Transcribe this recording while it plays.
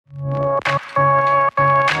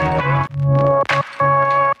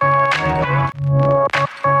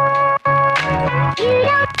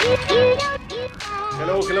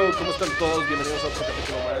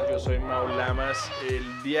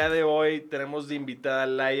El día de hoy tenemos de invitada a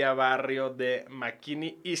Laia Barrio de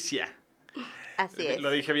Makini Isia. Así es. ¿Lo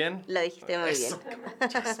dije bien? Lo dijiste muy bien.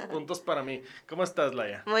 Muchos puntos para mí. ¿Cómo estás,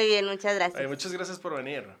 Laia? Muy bien, muchas gracias. Muchas gracias por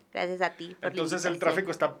venir. Gracias a ti por Entonces la el tráfico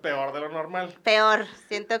está peor de lo normal. Peor,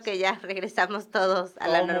 siento que ya regresamos todos a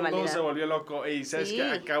la normalidad. Todo el mundo se volvió loco. Y sabes Sí. que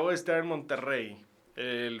acabo de estar en Monterrey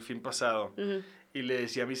el fin pasado. Y le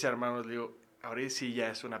decía a mis hermanos, le digo, ahora sí ya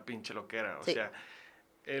es una pinche loquera. O sea,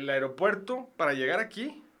 el aeropuerto para llegar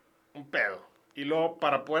aquí, un pedo. Y luego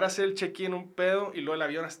para poder hacer el check-in, un pedo. Y luego el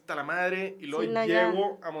avión hasta la madre. Y luego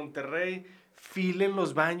llego a Monterrey, fila en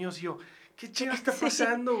los baños. Y yo, ¿qué chingo está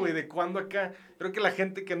pasando, güey? ¿De cuándo acá? Creo que la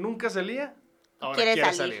gente que nunca salía, ahora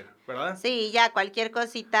quiere salir, ¿verdad? Sí, ya cualquier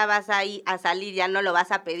cosita vas a salir, ya no lo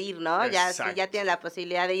vas a pedir, ¿no? Ya, si ya tienes la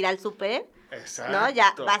posibilidad de ir al súper, ¿no?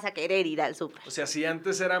 Ya vas a querer ir al súper. O sea, si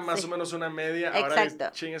antes era más o menos una media,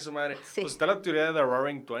 ahora chingue su madre. Sí. Pues está la teoría de The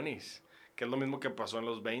Roaring Twenties, que es lo mismo que pasó en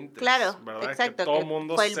los 20, claro, ¿verdad? Exacto, que todo el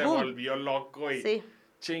mundo se boom. volvió loco y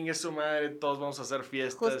chingue su madre, todos vamos a hacer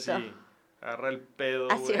fiestas. Justo. Y agarra el pedo,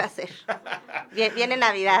 Así güey. va a ser. Viene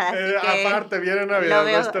Navidad, así que... Aparte, viene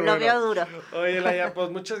Navidad. Lo veo duro. Oye, Laia, pues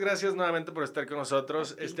muchas gracias nuevamente por estar con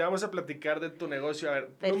nosotros. Vamos a platicar de tu negocio. A ver,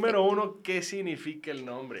 Perfecto. Número 1, ¿qué significa el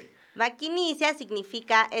nombre? Makini Isia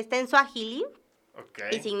significa, está en Swahili,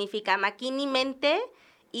 y significa Makini mente,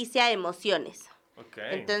 Isia emociones.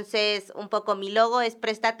 Entonces, un poco mi logo es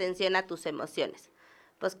presta atención a tus emociones.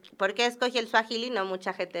 Pues, ¿por qué escogí el Swahili? No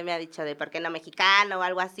mucha gente me ha dicho de por qué no mexicano o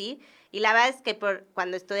algo así. Y la verdad es que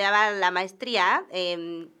cuando estudiaba la maestría,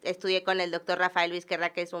 estudié con el doctor Rafael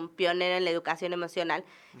Vizquerra, que es un pionero en la educación emocional.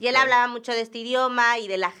 Y él hablaba mucho de este idioma y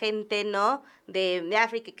de la gente, ¿no? De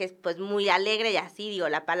África, que es pues muy alegre y así, digo,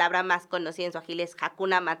 la palabra más conocida en Swahili es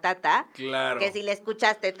Hakuna Matata. Claro. Que si la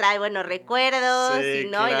escuchas te trae buenos recuerdos, y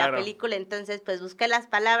no, y la película, entonces pues busqué las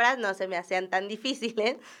palabras, no se me hacían tan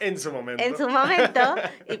difíciles. En su momento.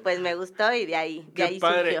 Y pues me gustó y de ahí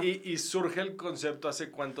padre. surgió. Y surge el concepto ¿hace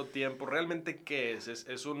cuánto tiempo? ¿Realmente qué es?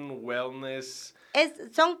 ¿Es un wellness?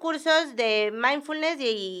 Son cursos de mindfulness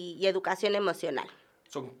y educación emocional.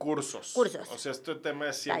 Son cursos. Cursos. O sea, este tema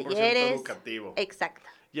es 100% talleres, educativo. Exacto.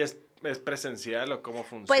 ¿Y es presencial o cómo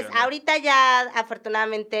funciona? Pues ahorita ya,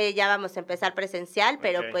 afortunadamente, ya vamos a empezar presencial,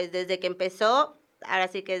 pero pues desde que empezó, ahora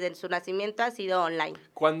sí que desde su nacimiento ha sido online.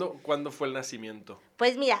 ¿Cuándo fue el nacimiento?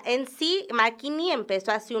 Pues mira, en sí, Makini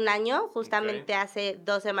empezó hace un año, justamente hace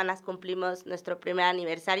 2 semanas cumplimos nuestro primer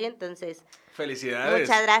aniversario, entonces... ¡Felicidades!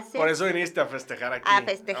 Muchas gracias. Por eso viniste a festejar aquí. A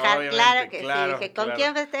festejar, obviamente, claro que sí. Dije, ¿con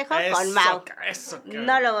quién festejo? Con Mau. Eso,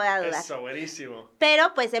 no lo voy a dudar. Eso, buenísimo.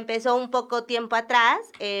 Pero pues empezó un poco tiempo atrás.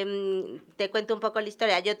 Te cuento un poco la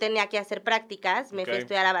historia. Yo tenía que hacer prácticas. Me fui a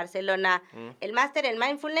estudiar a Barcelona el máster en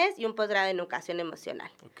mindfulness y un posgrado en educación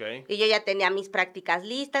emocional. Y yo ya tenía mis prácticas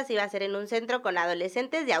listas. Iba a ser en un centro con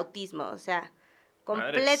adolescentes de autismo. O sea...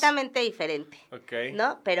 completamente diferente,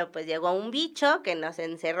 ¿no? Pero pues llegó un bicho que nos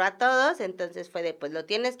encerró a todos, entonces fue de, pues lo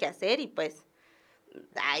tienes que hacer y pues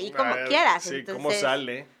ahí como quieras. Sí, entonces, ¿cómo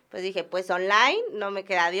sale? Pues dije, pues online, no me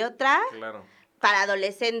queda de otra. Claro. Para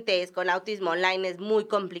adolescentes con autismo online es muy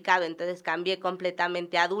complicado, entonces cambié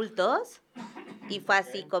completamente a adultos y fue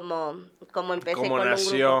así como empecé con un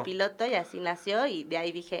grupo piloto y así nació y de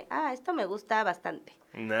ahí dije, esto me gusta bastante.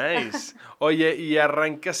 Nice. Oye, y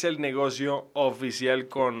arrancas el negocio oficial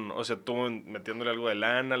o sea, tú metiéndole algo de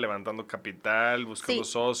lana, levantando capital, buscando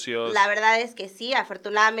socios. La verdad es que sí,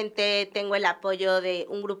 afortunadamente tengo el apoyo de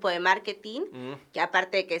un grupo de marketing, que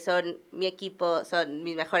aparte de que son mi equipo, son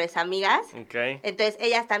mis mejores amigas. Entonces,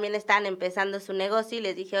 ellas también están empezando su negocio y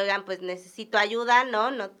les dije, oigan, pues necesito ayuda,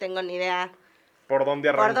 ¿no? No tengo ni idea por dónde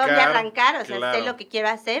arrancar. O sea, sé lo que quiero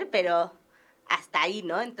hacer, pero hasta ahí,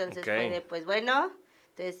 ¿no? Entonces fue de, pues bueno...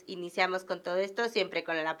 Entonces, iniciamos con todo esto, siempre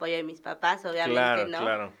con el apoyo de mis papás, obviamente, ¿no?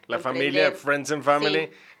 Claro. La familia, friends and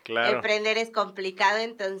family, claro. Emprender es complicado,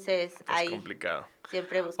 entonces ahí... Es complicado.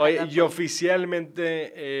 Siempre buscando Oye, apoyo. y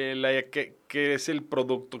oficialmente, Laia, ¿qué es el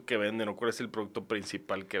producto que venden o cuál es el producto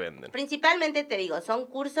principal que venden? Principalmente, te digo, son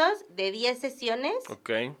cursos de 10 sesiones,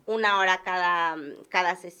 1 hora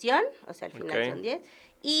cada sesión, o sea, al final son 10.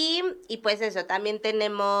 Y pues eso, también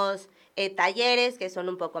tenemos... talleres que son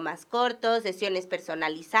un poco más cortos, sesiones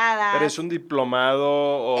personalizadas. ¿Pero es un diplomado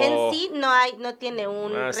o...? En sí no tiene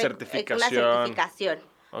una certificación.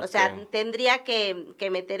 O sea, tendría que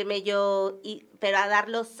meterme yo, pero a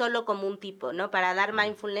darlo solo como un tipo, ¿no? Para dar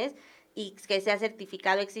mindfulness y que sea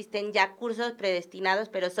certificado, existen ya cursos predestinados,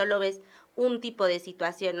 pero solo ves un tipo de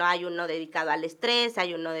situación, ¿no? Hay uno dedicado al estrés,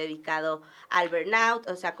 hay uno dedicado al burnout,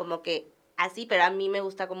 o sea, como que... así, pero a mí me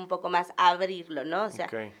gusta como un poco más abrirlo, ¿no? O sea,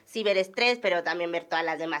 sí ver estrés, pero también ver todas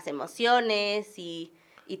las demás emociones y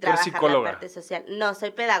y trabajar la parte social. No,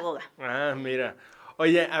 soy pedagoga. Ah, mira.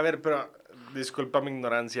 Oye, a ver, pero disculpa mi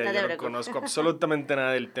ignorancia, yo no conozco absolutamente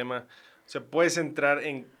nada del tema. O sea, ¿puedes entrar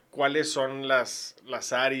en cuáles son las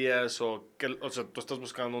áreas o sea, tú estás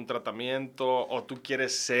buscando un tratamiento o tú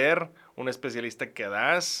quieres ser un especialista que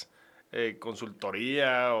das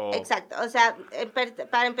consultoría o... Exacto, o sea,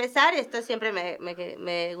 para empezar, esto siempre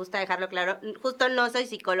me gusta dejarlo claro, justo no soy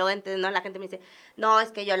psicóloga, entonces no, la gente me dice, no,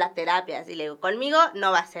 es que yo la terapia, así le digo, conmigo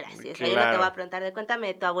no va a ser así, o sea, yo no te voy a preguntar de cuéntame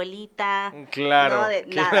de tu abuelita, claro, no de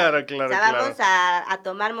nada, o sea, vamos a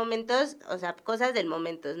tomar momentos, o sea, cosas del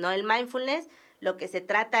momento, ¿no? El mindfulness, lo que se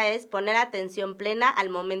trata es poner atención plena al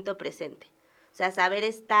momento presente, o sea, saber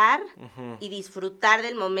estar y disfrutar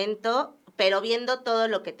del momento, pero viendo todo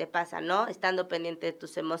lo que te pasa, ¿no? Estando pendiente de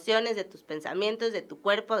tus emociones, de tus pensamientos, de tu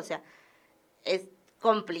cuerpo, o sea, es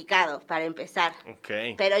complicado para empezar.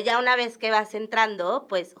 Okay. Pero ya una vez que vas entrando,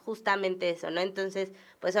 pues justamente eso, ¿no? Entonces,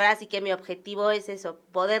 pues ahora sí que mi objetivo es eso,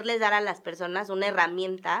 poderles dar a las personas una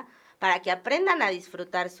herramienta para que aprendan a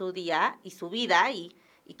disfrutar su día y su vida y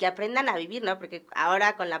que aprendan a vivir, ¿no? Porque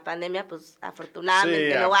ahora con la pandemia, pues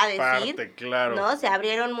afortunadamente, lo voy a decir, claro. ¿no? Se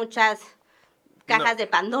abrieron muchas cajas de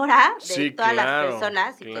Pandora de todas las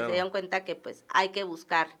personas y pues se dieron cuenta que pues hay que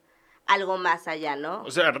buscar algo más allá, ¿no?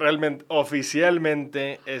 O sea, realmente,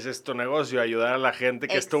 oficialmente es tu negocio, ayudar a la gente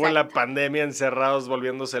que estuvo en la pandemia encerrados,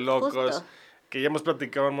 volviéndose locos. Justo. Que ya hemos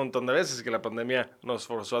platicado un montón de veces, que la pandemia nos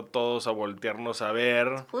forzó a todos a voltearnos a ver.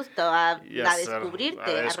 Justo, a descubrirte,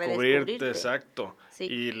 a redescubrirte. Exacto. Sí.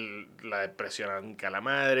 Y la depresión a la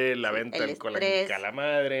madre, la venta de alcohol a la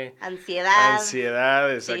madre.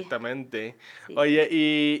 Ansiedad, exactamente. Sí. Oye,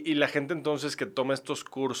 y la gente entonces que toma estos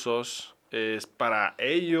cursos es para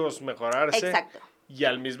ellos mejorarse. Exacto. Y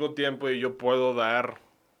al mismo tiempo yo puedo dar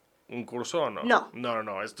un curso o no.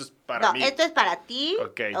 No, esto es para mí. No, esto es para ti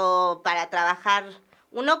o para trabajar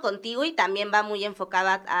uno contigo y también va muy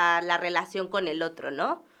enfocada a la relación con el otro,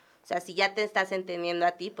 ¿no? O sea, si ya te estás entendiendo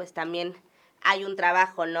a ti, pues también hay un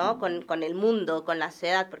trabajo, ¿no? Con el mundo, con la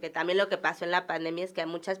sociedad, porque también lo que pasó en la pandemia es que a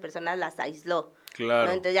muchas personas las aisló. Claro.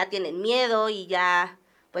 ¿no? Entonces ya tienen miedo y ya,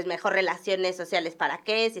 pues mejor relaciones sociales para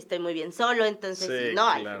qué, si estoy muy bien solo, entonces sí, no,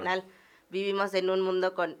 al final vivimos en un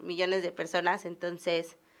mundo con millones de personas,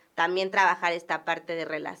 entonces también trabajar esta parte de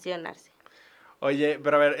relacionarse. Oye,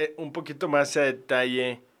 pero a ver, un poquito más a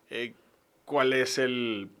detalle, ¿cuál es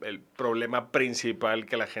el problema principal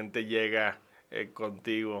que la gente llega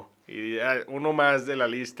contigo? Y uno más de la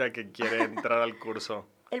lista que quiere entrar al curso.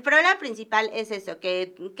 El problema principal es eso,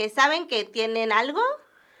 que saben que tienen algo.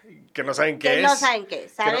 Que no saben qué es. Que no saben qué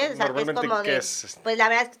es, ¿sabes? O sea, que es como de, pues la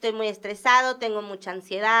verdad es que estoy muy estresado, tengo mucha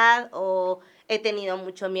ansiedad o he tenido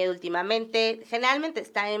mucho miedo últimamente. Generalmente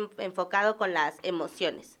está enfocado con las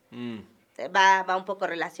emociones. Va un poco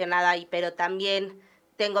relacionado ahí, pero también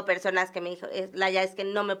tengo personas que me dijo, es que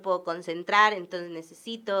no me puedo concentrar, entonces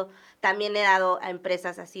necesito. También he dado a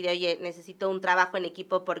empresas así de, oye, necesito un trabajo en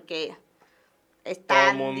equipo porque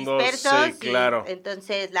están dispersos. Sí, claro.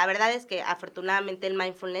 Entonces, la verdad es que afortunadamente el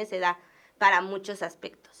mindfulness se da para muchos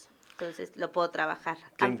aspectos. Entonces, lo puedo trabajar.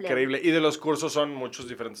 Qué increíble. ¿Y de los cursos son muchos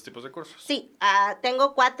diferentes tipos de cursos? Sí,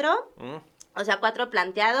 tengo 4. O sea, 4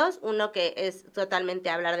 planteados. Uno que es totalmente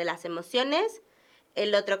hablar de las emociones.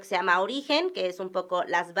 El otro que se llama Origen, que es un poco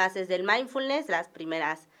las bases del mindfulness, las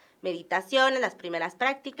primeras meditaciones, las primeras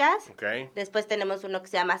prácticas. Okay. Después tenemos uno que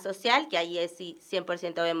se llama Social, que ahí es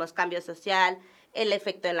 100% vemos cambio social, el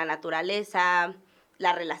efecto en la naturaleza,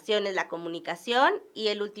 las relaciones, la comunicación. Y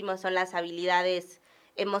el último son las habilidades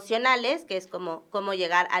emocionales, que es cómo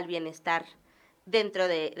llegar al bienestar dentro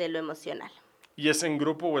de lo emocional. ¿Y es en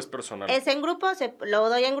grupo o es personal? Es en grupo, lo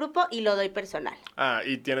doy en grupo y lo doy personal.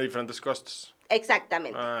 Y tiene diferentes costos.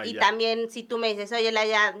 Exactamente. Y también si tú me dices, oye,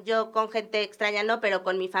 Laia, yo con gente extraña no, pero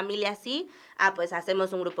con mi familia sí, pues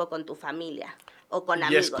hacemos un grupo con tu familia o con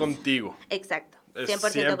amigos. Y es contigo. Exacto. ¿Es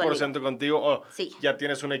 100% contigo o ya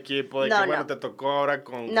tienes un equipo de que, te tocó ahora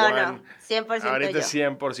con Juan? No, 100% ahorita yo.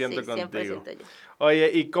 100% contigo. 100% yo.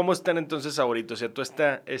 Oye, ¿y cómo están entonces ahorita? O sea, tú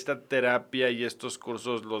esta terapia y estos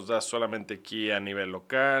cursos los das solamente aquí a nivel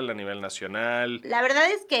local, a nivel nacional. La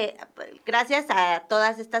verdad es que gracias a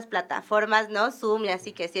todas estas plataformas, ¿no? Zoom y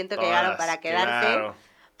así que siento que llegaron para quedarse,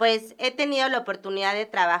 pues he tenido la oportunidad de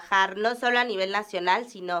trabajar no solo a nivel nacional,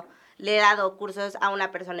 sino le he dado cursos a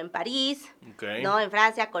una persona en París, ¿no? En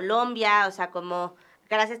Francia, Colombia, o sea, como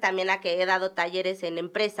gracias también a que he dado talleres en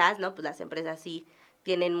empresas, ¿no? Pues las empresas sí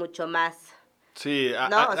tienen mucho más. Sí,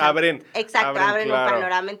 abren. Exacto, abren un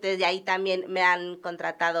panorama, entonces de ahí también me han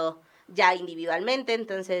contratado ya individualmente,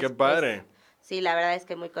 entonces. ¡Qué padre! Pues, sí, la verdad es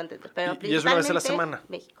que muy contento. Pero ¿Y es una vez a la semana?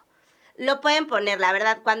 México. Lo pueden poner, la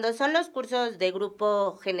verdad, cuando son los cursos de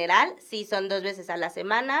grupo general, sí son 2 veces a la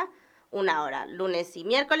semana, 1 hora, lunes y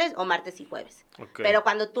miércoles o martes y jueves. Okay. Pero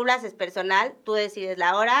cuando tú lo haces personal, tú decides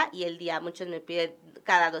la hora y el día. Muchos me piden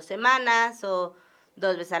cada 2 semanas o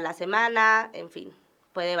 2 veces a la semana, en fin,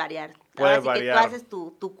 puede variar. Puede Ahora variar. Sí que tú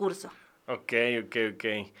haces tu curso. Ok.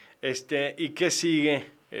 ¿Y qué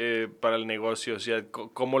sigue para el negocio? O sea,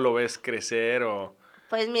 ¿cómo lo ves crecer o...?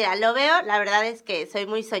 Pues mira, lo veo, la verdad es que soy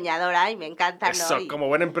muy soñadora y me encanta, ¿no? Eso, como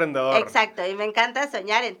buen emprendedor. Exacto, y me encanta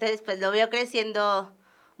soñar, entonces pues lo veo creciendo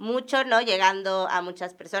mucho, ¿no? Llegando a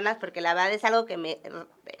muchas personas, porque la verdad es algo que me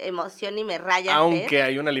emociona y me raya. Aunque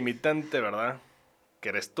hay una limitante, ¿verdad? Que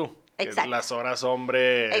eres tú. Exacto. Que las horas,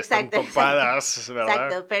 hombre, están topadas, ¿verdad?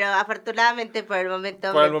 Exacto, pero afortunadamente por el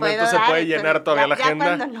momento por el momento se puede llenar todavía la agenda.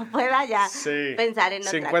 Ya cuando no pueda ya pensar en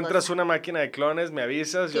otra cosa. Si encuentras una máquina de clones, me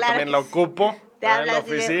avisas, yo también la ocupo. Te hablas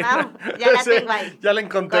en la oficina. Ya la tengo ahí. Ya la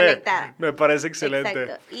encontré. Conectada. Me parece excelente.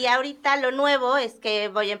 Exacto. Y ahorita lo nuevo es que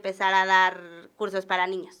voy a empezar a dar cursos para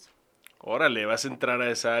niños. Órale, vas a entrar a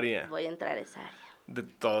esa área. Voy a entrar a esa área. De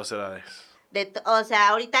todas edades. O sea,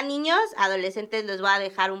 ahorita niños, adolescentes los voy a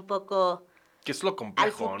dejar un poco... ¿Qué es lo complejo?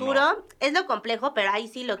 Al futuro. ¿No? Es lo complejo, pero ahí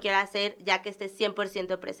sí lo quiero hacer ya que esté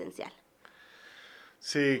 100% presencial.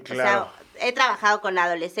 Sí, claro. O sea, he trabajado con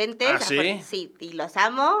adolescentes. ¿Ah, sí? Sí, y los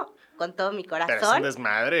amo con todo mi corazón. Pero es un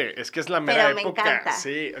desmadre, es que es la mera época. Me encanta.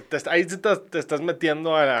 Sí, ahí te estás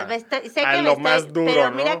metiendo a lo más duro, pero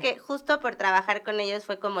 ¿no? mira que justo por trabajar con ellos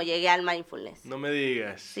fue como llegué al mindfulness. No me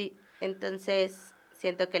digas. Sí, entonces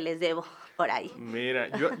siento que les debo por ahí. Mira,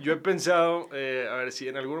 yo he pensado, a ver, si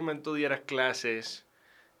en algún momento diera clases,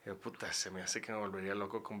 puta, se me hace que me volvería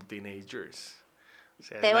loco con teenagers. O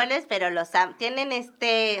sea, te vuelves, pero tienen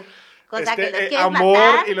cosa que los quieres amor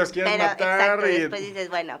matar, y los quieres matar. Exacto, y después dices,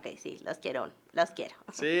 bueno, ok, sí, los quiero.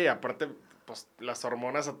 Sí, aparte, pues, las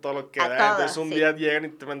hormonas a todo lo que da. Entonces, un día llegan y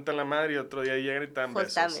te mentan la madre y otro día llegan y te dan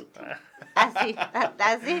besos. Justamente.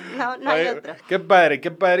 Así, no hay otro. Qué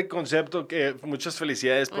padre concepto, muchas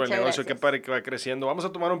felicidades por el negocio, gracias. Qué padre que va creciendo. Vamos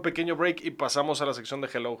a tomar un pequeño break y pasamos a la sección de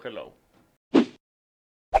Hello.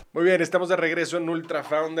 Muy bien, estamos de regreso en Ultra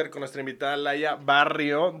Founder con nuestra invitada Laia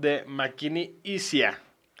Barrio de Makini Isia.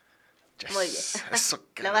 Yes. Muy bien. Eso,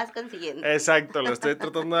 lo vas consiguiendo. Exacto, lo estoy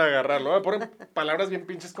tratando de agarrarlo. Voy a poner palabras bien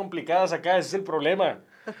pinches complicadas acá, ese es el problema.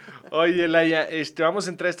 Oye, Laia, vamos a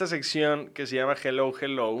entrar a esta sección que se llama Hello,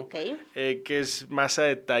 okay. Que es más a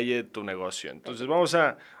detalle de tu negocio. Entonces, vamos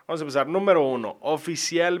a empezar. Número 1,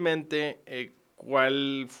 oficialmente,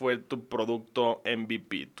 ¿cuál fue tu producto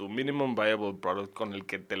MVP, tu Minimum Viable Product con el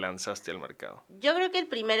que te lanzaste al mercado? Yo creo que el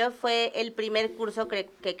primero fue el primer curso que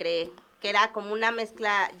creé, que era como una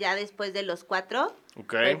mezcla ya después de los 4.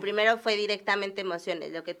 Okay. El primero fue directamente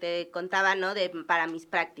emociones, lo que te contaba, ¿no? Para mis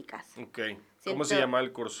prácticas. Okay. ¿Cómo se llamaba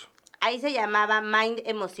el curso? Ahí se llamaba Mind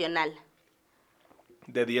Emocional.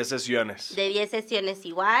 De 10 sesiones. De 10 sesiones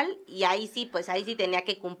igual, y ahí sí tenía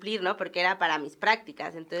que cumplir, ¿no? Porque era para mis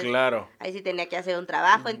prácticas, entonces claro. Ahí sí tenía que hacer un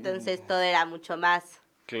trabajo, entonces todo era mucho más,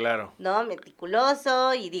 claro, ¿no?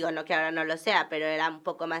 Meticuloso, y digo, no que ahora no lo sea, pero era un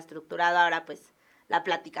poco más estructurado, ahora pues la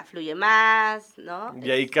plática fluye más, ¿no?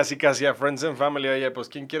 Y ahí casi a Friends and Family, oye, pues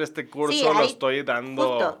 ¿quién quiere este curso? Sí, lo estoy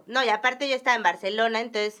dando. Justo, no, y aparte yo estaba en Barcelona,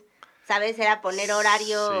 entonces, ¿sabes? Era poner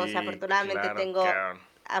horarios, sí, o sea, afortunadamente claro, tengo...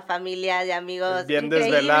 a familias y amigos bien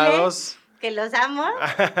desvelados, que los amo.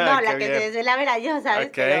 No, la que se desvelaba era yo, ¿sabes?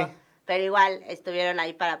 Okay. Pero igual estuvieron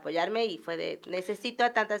ahí para apoyarme y fue de, necesito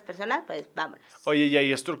a tantas personas, pues vámonos. Oye, ¿y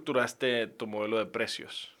ahí estructuraste tu modelo de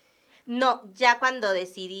precios? No, ya cuando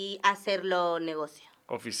decidí hacerlo negocio.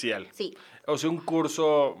 ¿Oficial? Sí. O sea, un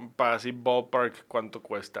curso para así ballpark, ¿cuánto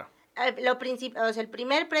cuesta? O sea, el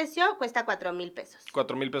primer precio cuesta 4,000 pesos.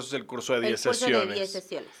 4,000 pesos el curso de 10 sesiones. El curso de 10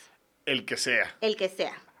 sesiones. El que sea. El que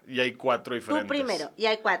sea. Y hay 4 diferentes. Tú primero, y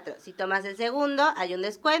hay 4. Si tomas el segundo, hay un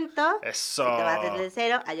descuento. Eso. Si tomas el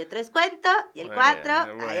tercero, hay otro descuento. Y el 4, hay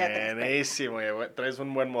otro descuento. Buenísimo. Traes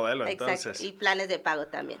un buen modelo, entonces. Exacto. Y planes de pago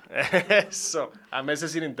también. Eso. A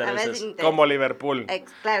meses sin intereses. Como Liverpool.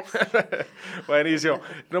 Claro. Buenísimo.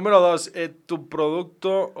 Número 2. ¿Tu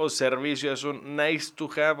producto o servicio es un nice to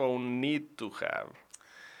have o un need to have?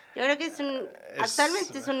 Yo creo que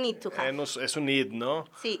actualmente es un need to have. Es un need, ¿no?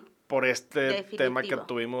 Sí. Por este Definitivo. tema que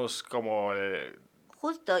tuvimos como...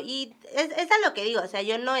 Justo, y es a lo que digo, o sea,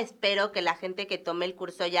 yo no espero que la gente que tome el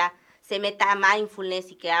curso ya se meta a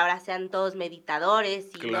mindfulness y que ahora sean todos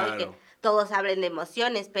meditadores y, claro. ¿no? Y que todos hablen de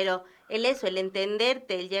emociones, pero el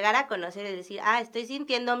entenderte, el llegar a conocer, el decir, estoy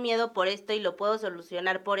sintiendo miedo por esto y lo puedo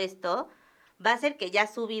solucionar por esto, va a hacer que ya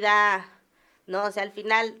su vida... No, o sea, al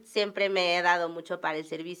final siempre me he dado mucho para el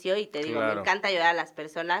servicio y te digo, claro. Me encanta ayudar a las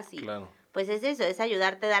personas y claro. pues es eso, es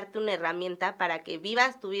ayudarte a darte una herramienta para que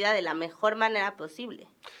vivas tu vida de la mejor manera posible.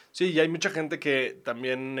 Sí, y hay mucha gente que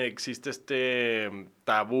también existe este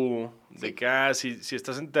tabú de que si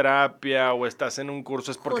estás en terapia o estás en un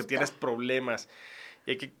curso es porque tienes problemas.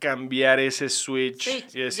 Y hay que cambiar ese switch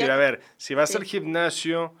y decir, a ver, si vas al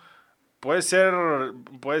gimnasio, puede ser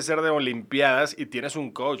de olimpiadas y tienes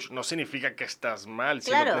un coach. No significa que estás mal,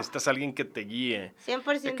 sino que necesitas a alguien que te guíe.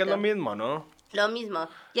 100%. Que es lo mismo, ¿no? Lo mismo.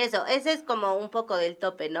 Y eso, ese es como un poco del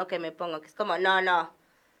tope, ¿no? Que me pongo, que es como, no.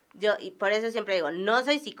 Y por eso siempre digo, no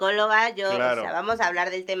soy psicóloga, o sea, vamos a hablar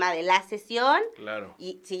del tema de la sesión. Claro.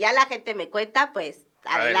 Y si ya la gente me cuenta, pues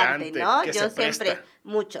adelante, ¿no? Yo siempre,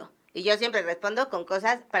 mucho. Y yo siempre respondo con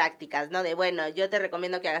cosas prácticas, ¿no? De, bueno, yo te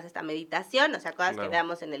recomiendo que hagas esta meditación, o sea, cosas que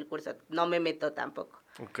veamos en el curso. No me meto tampoco.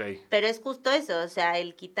 Okay. Pero es justo eso, o sea,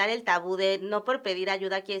 el quitar el tabú de no por pedir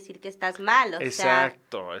ayuda quiere decir que estás mal,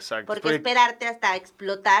 exacto. Porque esperarte hasta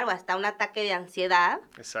explotar o hasta un ataque de ansiedad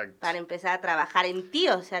exacto. para empezar a trabajar en ti,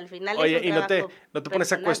 o sea, al final Oye, es un ¿y no te personal.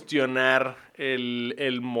 pones a cuestionar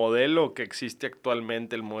el modelo que existe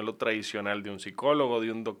actualmente, el modelo tradicional de un psicólogo,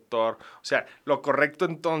 de un doctor? O sea, lo correcto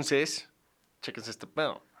entonces, chéquense este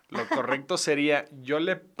pedo, lo correcto sería, yo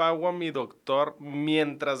le pago a mi doctor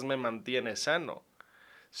mientras me mantiene sano.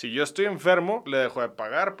 Si yo estoy enfermo, le dejo de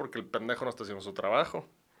pagar porque el pendejo no está haciendo su trabajo.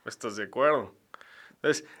 ¿Estás de acuerdo?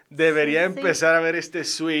 Entonces, debería empezar a ver este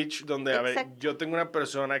switch donde, a ver, yo tengo una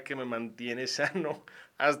persona que me mantiene sano.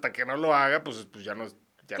 Hasta que no lo haga, pues ya no está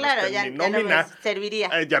en mi nómina. No me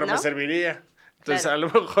serviría. Ya no me serviría. Entonces, a lo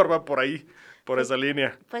mejor va por ahí, por esa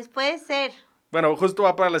línea. Pues puede ser. Bueno, justo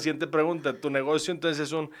va para la siguiente pregunta. ¿Tu negocio entonces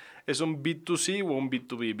es un B2C o un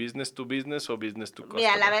B2B? ¿Business to business o business to customer?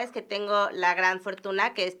 Mira, la verdad es que tengo la gran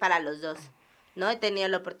fortuna que es para los dos, ¿no? He tenido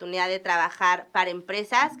la oportunidad de trabajar para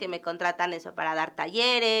empresas que me contratan eso, para dar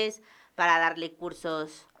talleres, para darle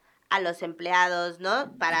cursos a los empleados, ¿no?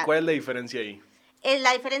 ¿Y cuál es la diferencia ahí?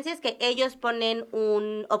 La diferencia es que ellos ponen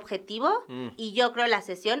un objetivo y yo creo la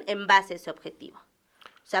sesión en base a ese objetivo.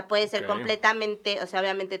 O sea, puede ser completamente, o sea,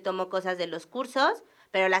 obviamente tomo cosas de los cursos,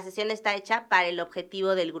 pero la sesión está hecha para el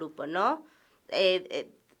objetivo del grupo, ¿no?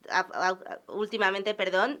 Últimamente,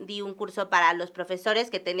 di un curso para los profesores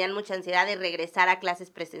que tenían mucha ansiedad de regresar a clases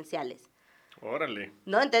presenciales. Órale.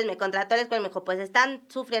 ¿No? Entonces me contrató la escuela y me dijo, pues están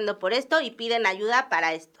sufriendo por esto y piden ayuda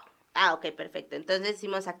para esto. Ah, ok, perfecto. Entonces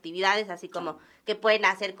hicimos actividades así como que pueden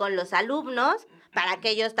hacer con los alumnos para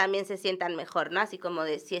que ellos también se sientan mejor, ¿no? Así como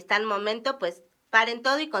de, si está en momento, pues paren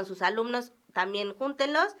todo y con sus alumnos también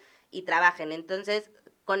júntenlos y trabajen. Entonces,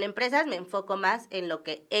 con empresas me enfoco más en lo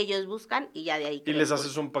que ellos buscan y ya de ahí. Y les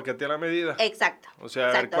haces un paquete a la medida. Exacto. O sea,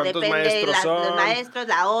 a ver cuántos maestros son. Los maestros,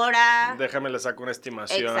 la hora. Déjame le saco una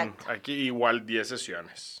estimación. Exacto. Aquí igual 10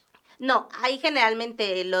 sesiones. No, ahí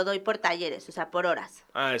generalmente lo doy por talleres, o sea, por horas.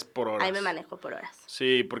 Ah, es por horas. Ahí me manejo por horas.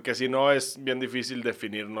 Sí, porque si no es bien difícil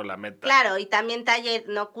definirnos la meta. Claro, y también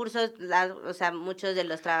cursos, o sea, muchos de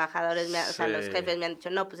los trabajadores, o sea, los jefes me han dicho,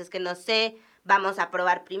 no, pues es que no sé, vamos a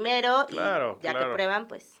probar primero y ya que prueban,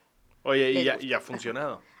 pues. Oye, ¿y ha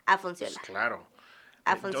funcionado? Ha funcionado. Pues claro.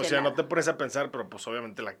 Ha funcionado. O sea, no te pones a pensar, pero pues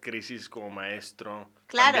obviamente la crisis como maestro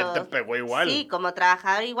también te pegó igual. Sí, como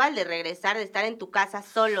trabajador igual, de regresar, de estar en tu casa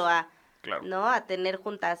solo ¿no? A tener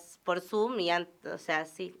juntas por Zoom y, o sea,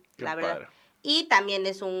 sí, Qué la verdad. padre. Y también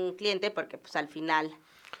es un cliente porque pues al final.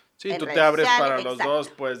 Sí, tú te abres para los dos,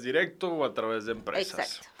 pues directo o a través de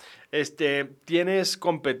empresas. Exacto. ¿Tienes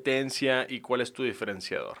competencia y cuál es tu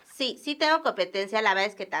diferenciador? Sí tengo competencia, la verdad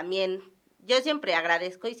es que también yo siempre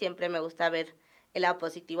agradezco y siempre me gusta ver el lado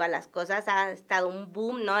positivo a las cosas. Ha estado un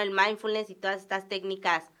boom, ¿no? El mindfulness y todas estas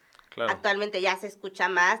técnicas. Claro. Actualmente ya se escucha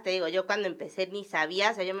más. Te digo, yo cuando empecé ni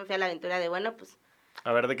sabía, o sea, yo me fui a la aventura de, bueno, pues.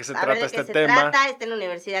 A ver de qué se trata este tema. Está en la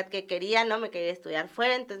universidad que quería, ¿no? Me quería estudiar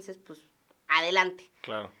fuera, entonces, pues, adelante.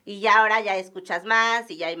 Claro. Y ya ahora ya escuchas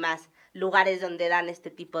más y ya hay más lugares donde dan este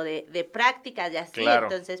tipo de prácticas y así. Claro.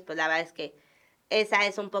 Entonces, pues, la verdad es que esa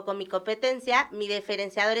es un poco mi competencia. Mi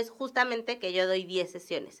diferenciador es justamente que yo doy 10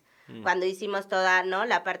 sesiones. Cuando hicimos toda, ¿no?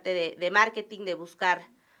 La parte de marketing, de buscar,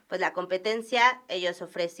 pues, la competencia, ellos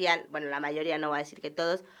ofrecían, bueno, la mayoría, no voy a decir que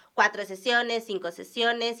todos, 4 sesiones, 5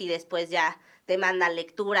 sesiones, y después ya te mandan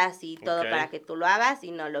lecturas y todo para que tú lo hagas,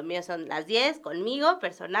 y no, lo mío son las 10 conmigo,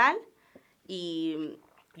 personal, y...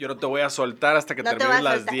 Yo no te voy a soltar hasta que termines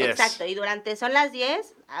las 10. Exacto, y son las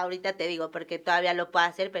 10, ahorita te digo, porque todavía lo puedo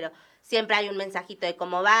hacer, pero siempre hay un mensajito de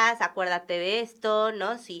cómo vas, acuérdate de esto,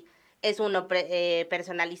 ¿no? Si es uno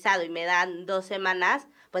personalizado y me dan 2 semanas,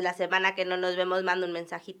 pues la semana que no nos vemos mando un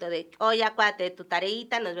mensajito de, oye, acuérdate de tu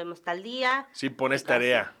tareita, nos vemos tal día. Sí, pones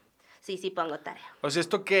tarea. sí pongo tarea. O sea,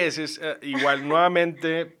 ¿esto qué es? Es igual,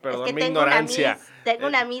 nuevamente, perdón es que mi ignorancia. Tengo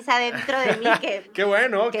una misa dentro de mí que qué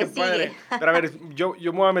bueno, que qué sigue. padre. Pero a ver, yo me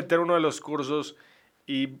voy a meter uno de los cursos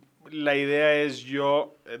y la idea es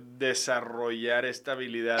yo desarrollar esta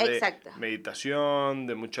habilidad Exacto. de meditación,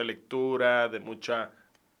 de mucha lectura, de mucha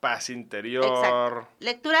paz interior. Exacto.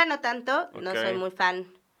 Lectura no tanto, no soy muy fan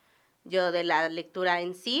yo de la lectura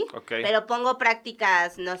en sí, pero pongo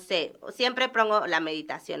prácticas, no sé, siempre pongo la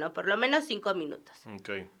meditación, ¿no? Por lo menos 5 minutos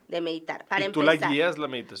de meditar. Para ¿Y tú empezar, la guías, la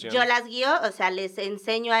meditación? Yo las guío, o sea, les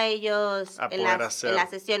enseño a ellos en las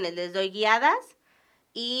sesiones, les doy guiadas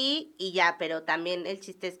y ya, pero también el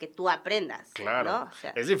chiste es que tú aprendas, claro. ¿no? O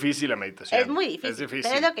sea, es difícil la meditación. Es muy difícil,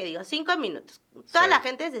 pero es lo que digo, 5 minutos. Toda la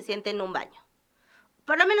gente se siente en un baño.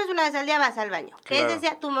 Por lo menos una vez al día vas al baño. Claro. Que ese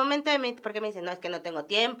sea tu momento de meditación. Porque me dicen, no, es que no tengo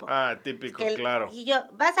tiempo. Ah, típico, claro. Y yo,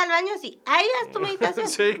 ¿vas al baño? Sí. Ahí haz tu meditación.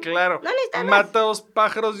 Sí, claro. No necesitas Mata 2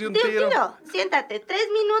 pájaros de un tiro. Siéntate 3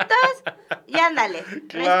 minutos y ándale.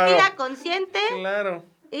 Claro. Respira consciente. Claro.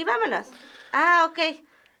 Y vámonos. Ah, ok.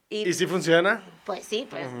 ¿Y si funciona? Pues sí,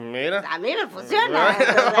 pues. Mira. A mí me funciona.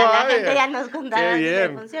 La gente ya nos contaba que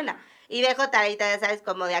me funciona. Y dejo tareita, ya sabes,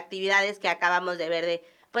 como de actividades que acabamos de ver de...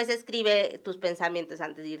 Pues escribe tus pensamientos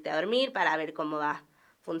antes de irte a dormir para ver cómo va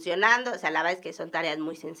funcionando. O sea, la verdad es que son tareas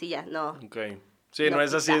muy sencillas, ¿no. Sí, no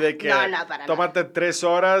es así de que tómate 3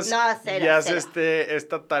 horas y haz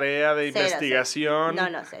esta tarea de investigación.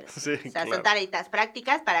 Cero. Sí, o sea, son tareitas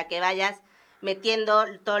prácticas para que vayas metiendo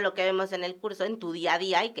todo lo que vemos en el curso en tu día a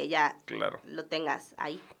día y que ya lo tengas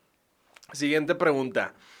ahí. Siguiente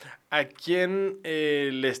pregunta. ¿A quién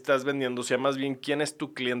le estás vendiendo? O sea, más bien, ¿quién es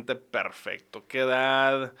tu cliente perfecto? ¿Qué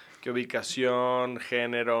edad? ¿Qué ubicación?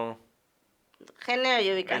 ¿Género? Género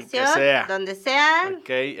y ubicación. El que sea. Donde sea. Ok,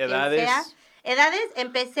 ¿edades? Edades,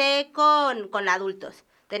 empecé con adultos.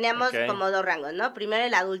 Teníamos como 2 rangos, ¿no? Primero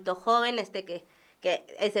el adulto joven, que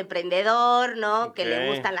es emprendedor, ¿no? Que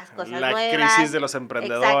le gustan las cosas nuevas. La crisis de los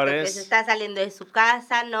emprendedores. Exacto, que se está saliendo de su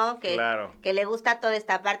casa, ¿no? Que le gusta toda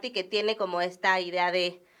esta parte y que tiene como esta idea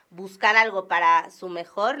de buscar algo para su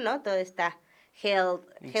mejor, ¿no? Toda esta health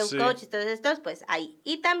coach y todos estos, pues ahí.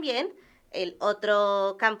 Y también el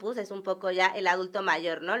otro campus es un poco ya el adulto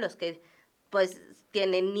mayor, ¿no? Los que, pues,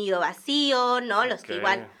 tienen nido vacío, ¿no? Los que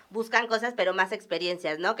igual buscan cosas, pero más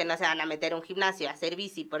experiencias, ¿no? Que no se van a meter a un gimnasio a hacer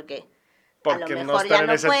bici porque a lo mejor no están en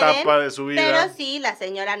esa etapa de su vida. Pero sí, la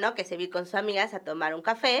señora, ¿no? Que se va con sus amigas a tomar un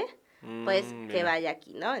café, pues, que vaya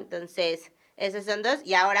aquí, ¿no? Entonces... Esos son 2,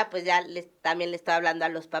 y ahora pues ya también le estoy hablando a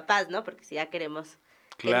los papás, ¿no? Porque si ya queremos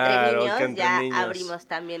entre niños, abrimos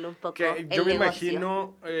también un poco el negocio. Me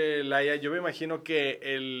imagino, Laia, yo me imagino que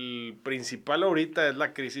el principal ahorita es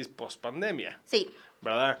la crisis post-pandemia. Sí.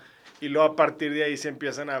 ¿Verdad? Y luego a partir de ahí se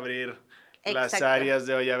empiezan a abrir las áreas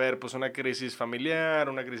de, oye, a ver, pues una crisis familiar,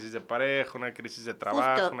 una crisis de pareja, una crisis de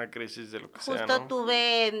trabajo, una crisis de lo que sea, ¿no? Justo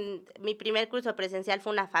tuve, mi primer curso presencial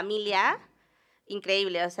fue una familia...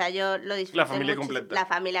 Increíble, o sea, yo lo disfruté La familia completa. La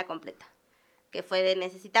familia completa. Que fue de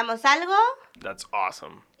necesitamos algo. That's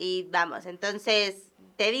awesome. Y vamos, entonces,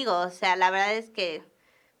 te digo, o sea, la verdad es que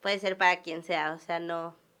puede ser para quien sea, o sea,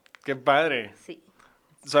 no... ¡Qué padre! Sí.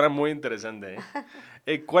 Suena muy interesante,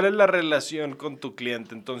 ¿eh? ¿Cuál es la relación con tu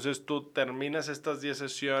cliente? Entonces, ¿tú terminas estas 10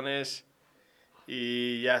 sesiones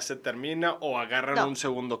y ya se termina o agarran un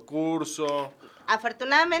segundo curso?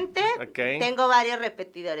 Afortunadamente, tengo varios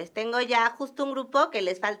repetidores. Tengo ya justo un grupo que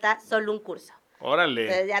les falta solo un curso. Órale.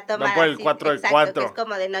 Entonces ya van por el 4 de 4. Que es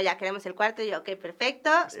como de, no, ya queremos el cuarto. Y yo, ok, perfecto,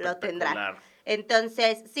 lo tendrán.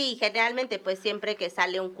 Entonces, sí, generalmente, pues siempre que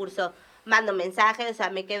sale un curso, mando mensajes, o sea,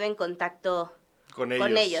 me quedo en contacto con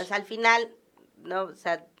ellos. Al final, no, o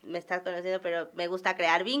sea, me estás conociendo, pero me gusta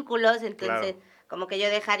crear vínculos, entonces... Como que yo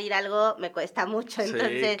dejar ir algo me cuesta mucho,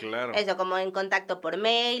 entonces eso, como en contacto por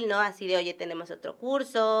mail, ¿no? Así de, oye, tenemos otro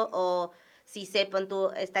curso, o si sé, pon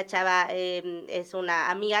tú, esta chava es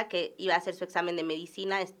una amiga que iba a hacer su examen de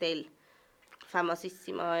medicina, el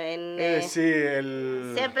famosísimo en...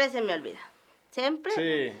 Siempre se me olvida. Siempre,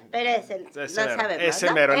 pero es el, no sabemos,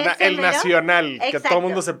 ese mero, el nacional, exacto, que todo el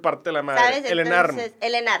mundo se parte la madre, ¿sabes? El ENARM.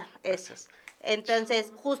 El ENARM, eso.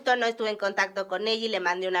 Entonces, justo no estuve en contacto con ella y le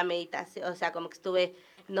mandé una meditación, o sea, como que estuve,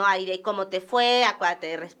 no ahí de cómo te fue, acuérdate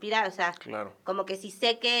de respirar, o sea, como que si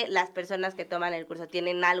sé que las personas que toman el curso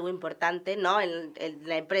tienen algo importante, ¿no? En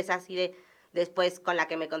la empresa así de, después con la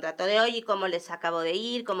que me contrató de hoy, cómo les acabo de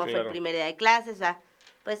ir, cómo fue el primer día de clases, o sea,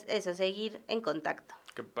 pues eso, seguir en contacto.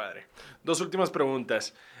 Qué padre. 2 últimas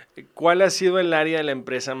preguntas. ¿Cuál ha sido el área de la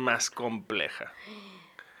empresa más compleja?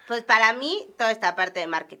 Pues para mí, toda esta parte de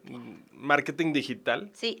marketing. ¿Marketing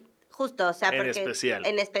digital? Sí, justo, o sea, porque...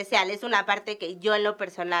 En especial, es una parte que yo en lo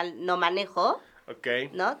personal no manejo.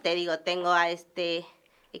 ¿no? Te digo, tengo a este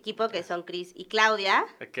equipo que son Cris y Claudia,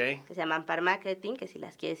 que se llaman Par Marketing, que si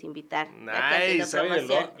las quieres invitar. Nice,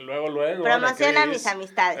 luego. Promociona a mis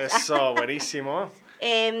amistades. Eso, buenísimo.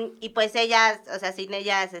 Y pues ellas, o sea, sin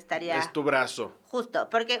ellas estaría... Es tu brazo. Justo,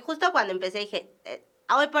 porque justo cuando empecé dije,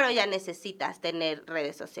 hoy por hoy ya necesitas tener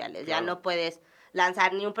redes sociales, ya no puedes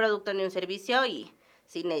lanzar ni un producto ni un servicio y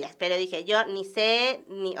sin ellas. Pero dije, yo ni sé,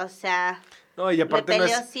 o sea... No, y aparte me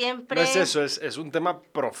peleo siempre. No es eso, es un tema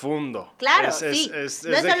profundo. Claro, sí. No es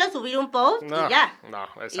solo subir un post y ya. No,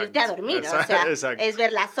 exacto. Irte a dormir, o sea, es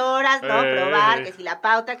ver las horas, ¿no? Probar, que si la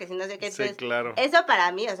pauta, que si no sé qué. Sí, claro. Eso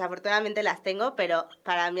para mí, o sea, afortunadamente las tengo, pero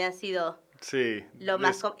para mí ha sido... Sí. Lo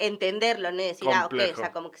más entenderlo, ¿no? Decir, complejo. O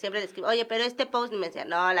sea, como que siempre le escribo, oye, pero este post me decía,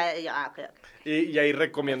 no, yo, ok. Y ahí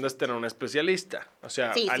recomiendas tener un especialista. O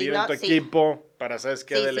sea, alguien en tu equipo para, ¿sabes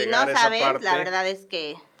qué? Delegar si no sabes, esa parte. La verdad es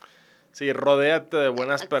que... Sí, rodéate de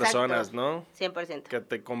buenas personas, ¿no? 100%. Que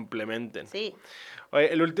te complementen. Sí.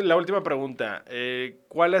 Oye, la última pregunta.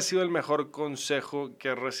 ¿Cuál ha sido el mejor consejo que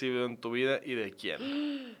has recibido en tu vida y de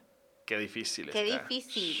quién? Qué difícil está.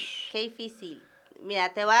 Qué difícil.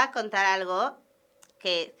 Mira, te voy a contar algo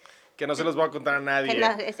que no se los voy a contar a nadie. Que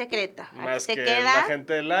no, es secreto. Más que la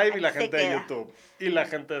gente de Live y la gente de YouTube. Y la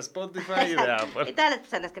gente de Spotify y de Apple. Y todas las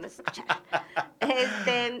personas que nos escuchan.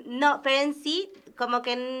 No, pero en sí, como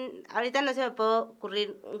que ahorita no se me puede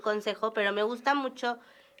ocurrir un consejo, pero me gusta mucho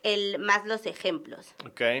más los ejemplos.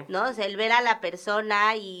 ¿No? O sea, el ver a la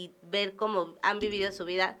persona y ver cómo han vivido su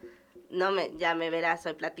vida. Ya me verás,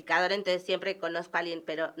 soy platicadora, entonces siempre conozco a alguien,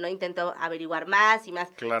 pero no intento averiguar más y más.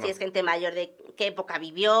 Claro. Si es gente mayor, de qué época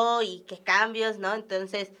vivió y qué cambios, ¿no?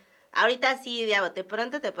 Entonces, ahorita sí, de bote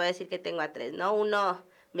pronto te puedo decir que tengo a 3, ¿no? Uno,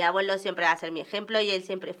 mi abuelo siempre va a ser mi ejemplo y él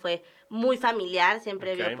siempre fue muy familiar,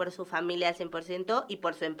 siempre vio por su familia al 100% y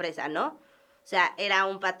por su empresa, ¿no? O sea, era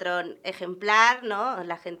un patrón ejemplar, ¿no?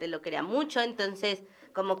 La gente lo quería mucho, entonces...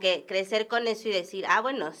 como que crecer con eso y decir,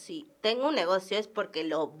 bueno, si tengo un negocio es porque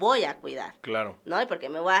lo voy a cuidar. Claro. ¿No? Y porque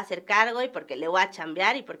me voy a hacer cargo y porque le voy a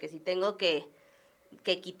chambear y porque si tengo que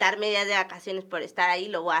quitarme días de vacaciones por estar ahí,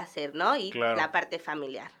 lo voy a hacer, ¿no? Y la parte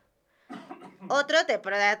familiar. Otro te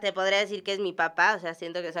podría decir que es mi papá, o sea,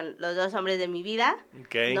 siento que son los 2 hombres de mi vida,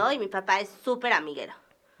 ¿no? Y mi papá es súper amiguero.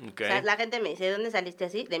 O sea, la gente me dice, ¿de dónde saliste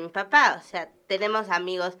así? De mi papá, o sea, tenemos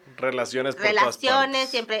amigos. Relaciones por todas partes.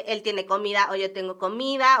 Siempre él tiene comida o yo tengo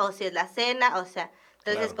comida, o si es la cena, o sea,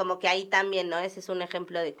 entonces como que ahí también, ¿no? Ese es un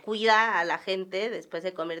ejemplo de cuida a la gente después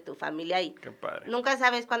de comer tu familia y qué padre. Nunca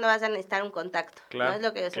sabes cuándo vas a necesitar un contacto, ¿no? Es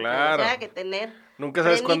lo que yo siempre digo, o sea, que tener... Nunca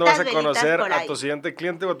sabes cuándo vas a conocer a tu siguiente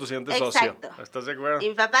cliente o a tu siguiente socio. ¿Estás de acuerdo? Y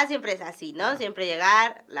mi papá siempre es así, ¿no? Siempre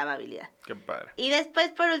llegar, la amabilidad. Qué padre. Y después,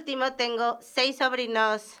 por último, tengo 6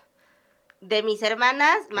 sobrinos de mis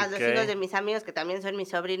hermanas, más los hijos de mis amigos, que también son mis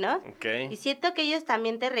sobrinos. Y siento que ellos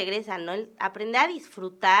también te regresan, ¿no? Aprender a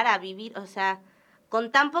disfrutar, a vivir, o sea,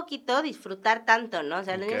 con tan poquito, disfrutar tanto, ¿no? O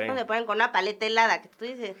sea, los niños cuando se ponen con una paleta helada, que tú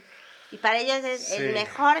dices... Y para ellos es el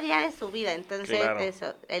mejor día de su vida. Entonces,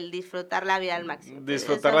 eso, el disfrutar la vida al máximo.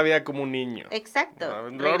 Disfrutar la vida como un niño. Exacto.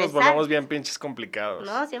 Luego nos volvamos bien pinches complicados.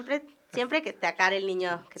 No, siempre que destacar el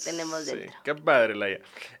niño que tenemos dentro. Qué padre, Laia.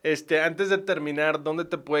 Antes de terminar, ¿dónde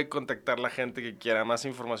te puede contactar la gente que quiera más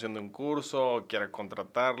información de un curso o quiera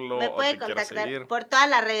contratarlo? Me puede contactar por todas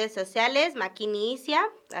las redes sociales, Maquinicia,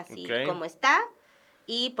 así como está.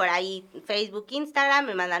 Y por ahí Facebook, Instagram,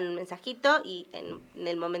 me mandan un mensajito y en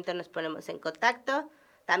el momento nos ponemos en contacto.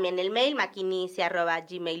 También el mail,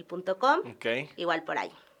 maquinicia@gmail.com. Igual por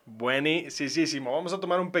ahí. Buenísimo. Vamos a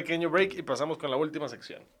tomar un pequeño break y pasamos con la última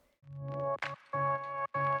sección.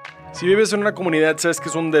 Si vives en una comunidad, sabes que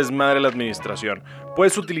es un desmadre la administración.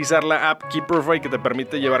 Puedes utilizar la app Keeperify que te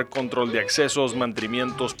permite llevar control de accesos,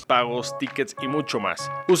 mantenimientos, pagos, tickets y mucho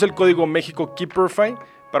más. Usa el código México Keeperify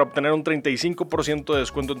para obtener un 35% de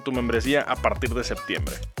descuento en tu membresía a partir de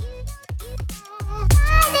septiembre.